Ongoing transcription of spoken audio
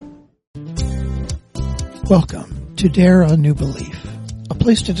Welcome to Dare a New Belief, a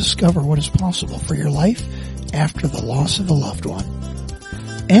place to discover what is possible for your life after the loss of a loved one,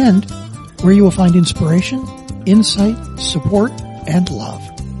 and where you will find inspiration, insight, support, and love,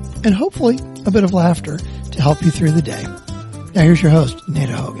 and hopefully a bit of laughter to help you through the day. Now here's your host,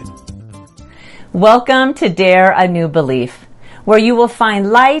 Nada Hogan. Welcome to Dare a New Belief, where you will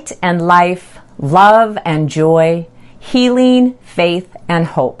find light and life, love and joy, healing, faith, and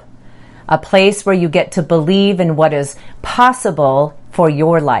hope. A place where you get to believe in what is possible for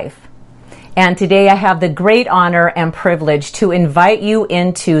your life. And today I have the great honor and privilege to invite you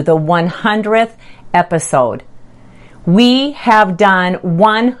into the 100th episode. We have done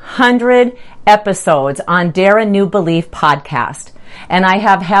 100 episodes on Dare a New Belief podcast. And I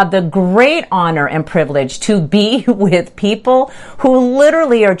have had the great honor and privilege to be with people who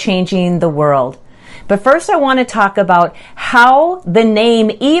literally are changing the world. But first I want to talk about how the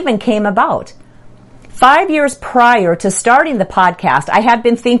name even came about. 5 years prior to starting the podcast, I had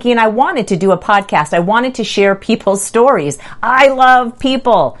been thinking I wanted to do a podcast. I wanted to share people's stories. I love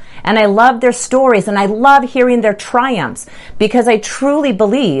people and I love their stories and I love hearing their triumphs because I truly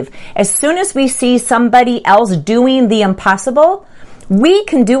believe as soon as we see somebody else doing the impossible, we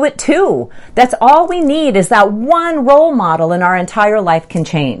can do it too. That's all we need is that one role model and our entire life can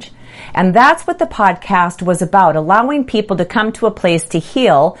change. And that's what the podcast was about, allowing people to come to a place to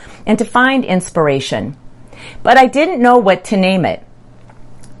heal and to find inspiration. But I didn't know what to name it.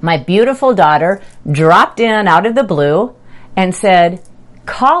 My beautiful daughter dropped in out of the blue and said,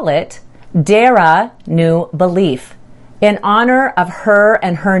 call it Dare a New Belief, in honor of her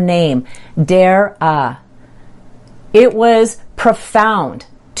and her name, Dare a. It was profound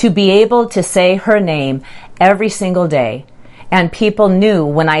to be able to say her name every single day. And people knew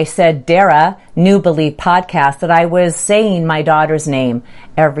when I said Dare a New Belief podcast that I was saying my daughter's name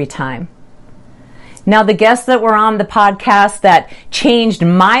every time. Now, the guests that were on the podcast that changed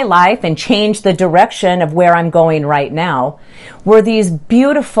my life and changed the direction of where I'm going right now were these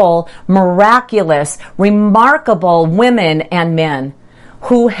beautiful, miraculous, remarkable women and men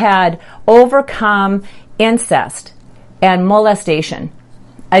who had overcome incest and molestation,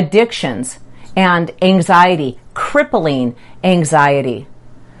 addictions, and anxiety, crippling anxiety.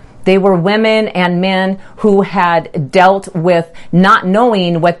 They were women and men who had dealt with not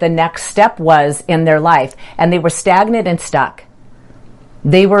knowing what the next step was in their life, and they were stagnant and stuck.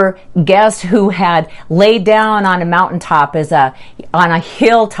 They were guests who had laid down on a mountaintop on a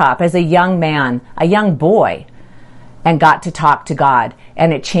hilltop as a young man, a young boy, and got to talk to God,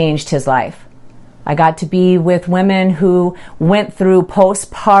 and it changed his life. I got to be with women who went through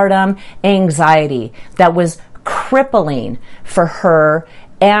postpartum anxiety that was crippling for her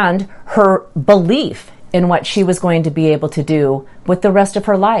and her belief in what she was going to be able to do with the rest of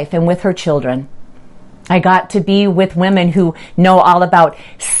her life and with her children. I got to be with women who know all about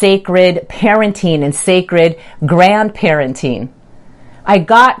sacred parenting and sacred grandparenting. I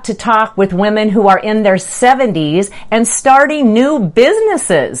got to talk with women who are in their 70s and starting new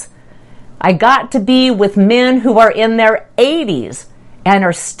businesses. I got to be with men who are in their 80s and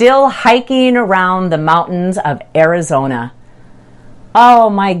are still hiking around the mountains of Arizona. Oh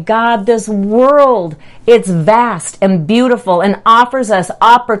my God, this world, it's vast and beautiful and offers us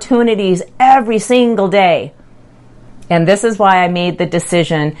opportunities every single day. And this is why I made the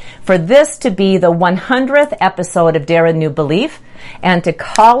decision for this to be the 100th episode of Dare a New Belief and to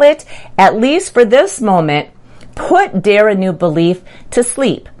call it, at least for this moment, Put Dare a New Belief to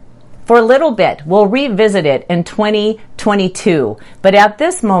Sleep. For a little bit, we'll revisit it in 2022. But at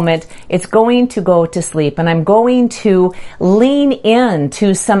this moment, it's going to go to sleep. And I'm going to lean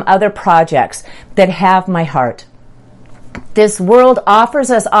into some other projects that have my heart. This world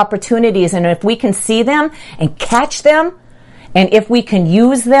offers us opportunities. And if we can see them and catch them, and if we can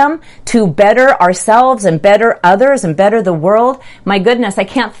use them to better ourselves and better others and better the world, my goodness, I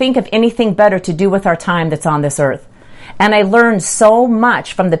can't think of anything better to do with our time that's on this earth. And I learned so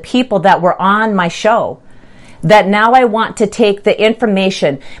much from the people that were on my show that now I want to take the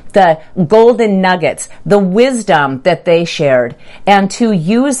information, the golden nuggets, the wisdom that they shared, and to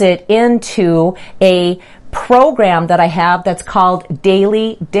use it into a program that I have that's called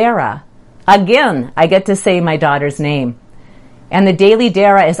Daily Dare. Again, I get to say my daughter's name. And the Daily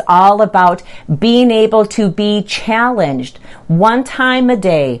Dare is all about being able to be challenged one time a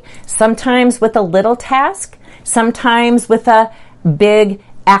day, sometimes with a little task, sometimes with a big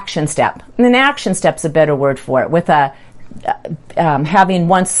action step. And an action step's a better word for it, with having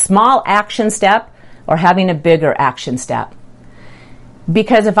one small action step or having a bigger action step.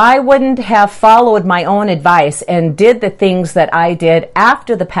 Because if I wouldn't have followed my own advice and did the things that I did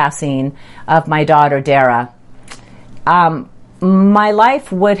after the passing of my daughter, Dara, my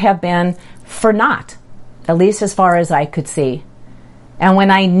life would have been for naught, at least as far as I could see. And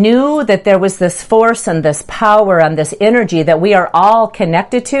when I knew that there was this force and this power and this energy that we are all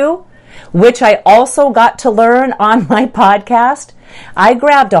connected to, which I also got to learn on my podcast, I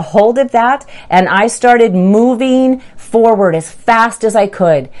grabbed a hold of that and I started moving forward as fast as I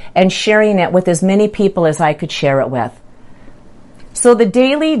could and sharing it with as many people as I could share it with. So the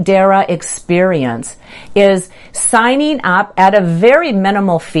Daily Dara experience is signing up at a very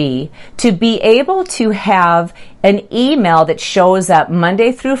minimal fee to be able to have an email that shows up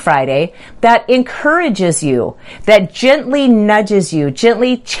Monday through Friday that encourages you, that gently nudges you,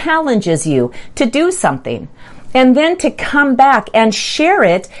 gently challenges you to do something. And then to come back and share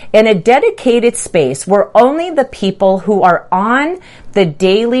it in a dedicated space where only the people who are on the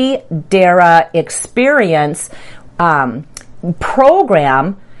Daily Dara experience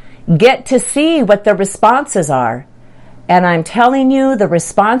program get to see what the responses are. And I'm telling you, the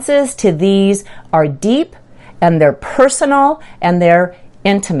responses to these are deep and they're personal and they're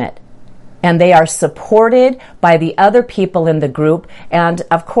intimate. And they are supported by the other people in the group. And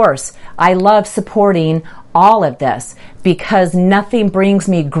of course, I love supporting all of this because nothing brings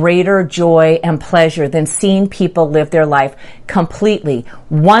me greater joy and pleasure than seeing people live their life completely,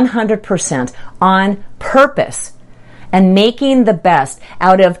 100% on purpose and making the best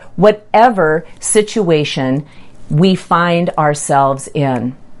out of whatever situation we find ourselves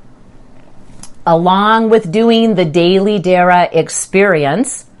in. Along with doing the Daily Dara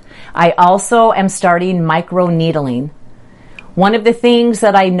experience, I also am starting microneedling. One of the things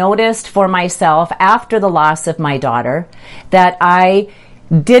that I noticed for myself after the loss of my daughter, that I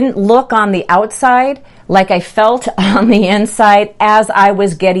didn't look on the outside like I felt on the inside as I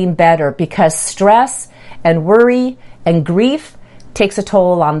was getting better, because stress and worry and grief takes a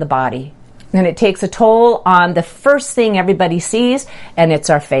toll on the body. And it takes a toll on the first thing everybody sees, and it's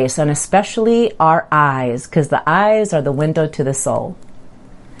our face, and especially our eyes, because the eyes are the window to the soul.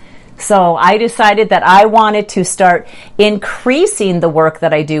 So I decided that I wanted to start increasing the work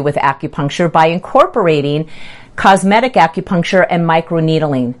that I do with acupuncture by incorporating cosmetic acupuncture and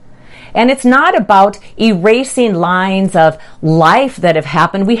microneedling. And it's not about erasing lines of life that have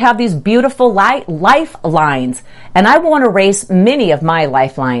happened. We have these beautiful lifelines, and I won't erase many of my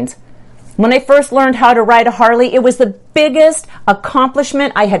lifelines. When I first learned how to ride a Harley, it was the biggest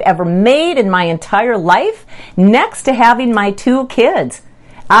accomplishment I had ever made in my entire life, next to having my 2 kids.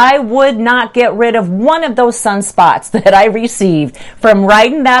 I would not get rid of one of those sunspots that I received from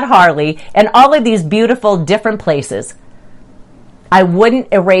riding that Harley and all of these beautiful different places. I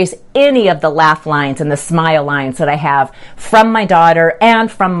wouldn't erase any of the laugh lines and the smile lines that I have from my daughter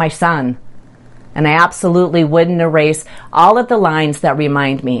and from my son. And I absolutely wouldn't erase all of the lines that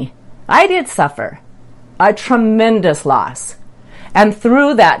remind me I did suffer a tremendous loss. And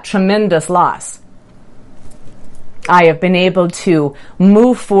through that tremendous loss, I have been able to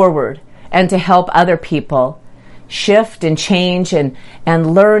move forward and to help other people shift and change and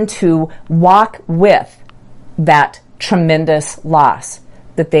learn to walk with that tremendous loss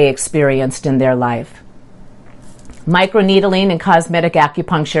that they experienced in their life. Microneedling and cosmetic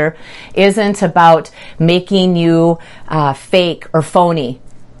acupuncture isn't about making you fake or phony,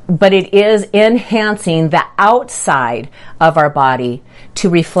 but it is enhancing the outside of our body to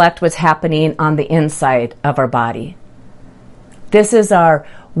reflect what's happening on the inside of our body. This is our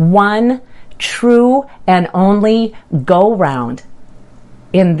one true and only go-round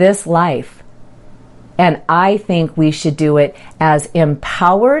in this life. And I think we should do it as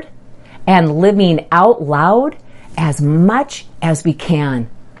empowered and living out loud as much as we can.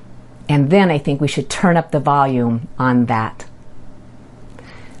 And then I think we should turn up the volume on that.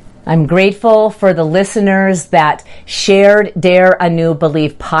 I'm grateful for the listeners that shared Dare a New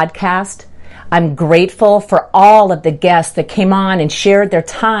Belief podcast. I'm grateful for all of the guests that came on and shared their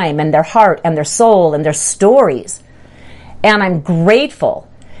time and their heart and their soul and their stories. And I'm grateful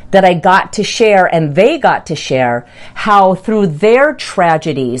that I got to share and they got to share how through their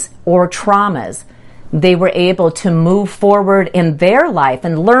tragedies or traumas, they were able to move forward in their life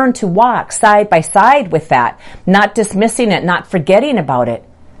and learn to walk side by side with that, not dismissing it, not forgetting about it,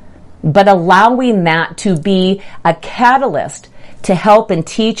 but allowing that to be a catalyst to help and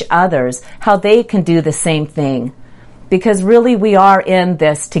teach others how they can do the same thing. Because really we are in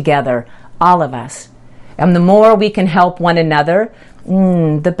this together, all of us. And the more we can help one another,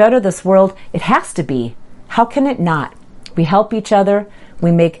 the better this world, it has to be. How can it not? We help each other,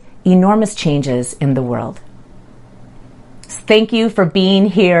 we make enormous changes in the world. Thank you for being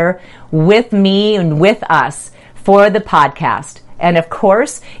here with me and with us for the podcast. And of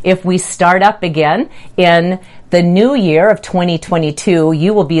course, if we start up again in the new year of 2022,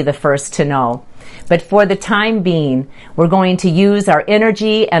 you will be the first to know. But for the time being, we're going to use our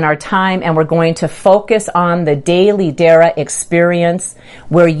energy and our time, and we're going to focus on the Daily Dara experience,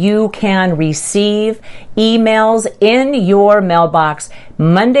 where you can receive emails in your mailbox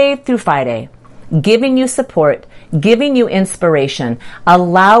Monday through Friday, giving you support, giving you inspiration,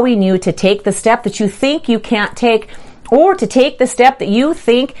 allowing you to take the step that you think you can't take, or to take the step that you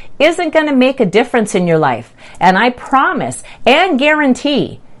think isn't going to make a difference in your life. And I promise and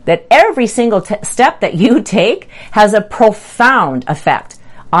guarantee that every single step that you take has a profound effect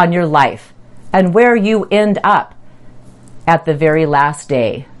on your life and where you end up at the very last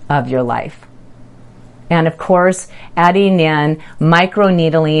day of your life. And of course, adding in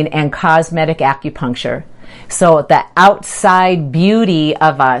microneedling and cosmetic acupuncture, so the outside beauty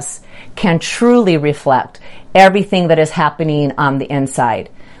of us can truly reflect everything that is happening on the inside.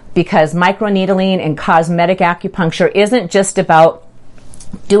 Because microneedling and cosmetic acupuncture isn't just about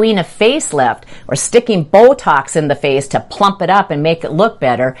doing a facelift or sticking Botox in the face to plump it up and make it look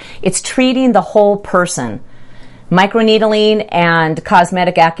better. It's treating the whole person. Microneedling and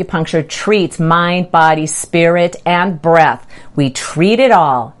cosmetic acupuncture treats mind, body, spirit, and breath. We treat it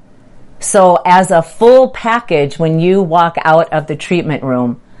all. So as a full package, when you walk out of the treatment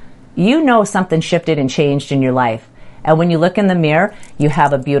room, you know something shifted and changed in your life. And when you look in the mirror, you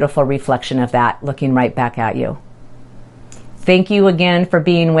have a beautiful reflection of that looking right back at you. Thank you again for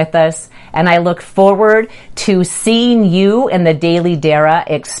being with us, and I look forward to seeing you in the Daily Dara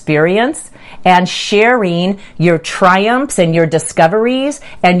experience and sharing your triumphs and your discoveries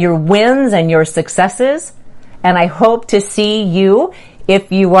and your wins and your successes. And I hope to see you,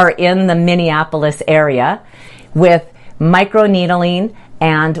 if you are in the Minneapolis area, with microneedling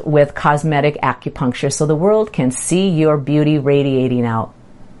and with cosmetic acupuncture, so the world can see your beauty radiating out.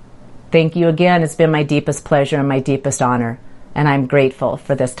 Thank you again. It's been my deepest pleasure and my deepest honor, and I'm grateful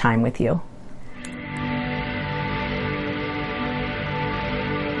for this time with you.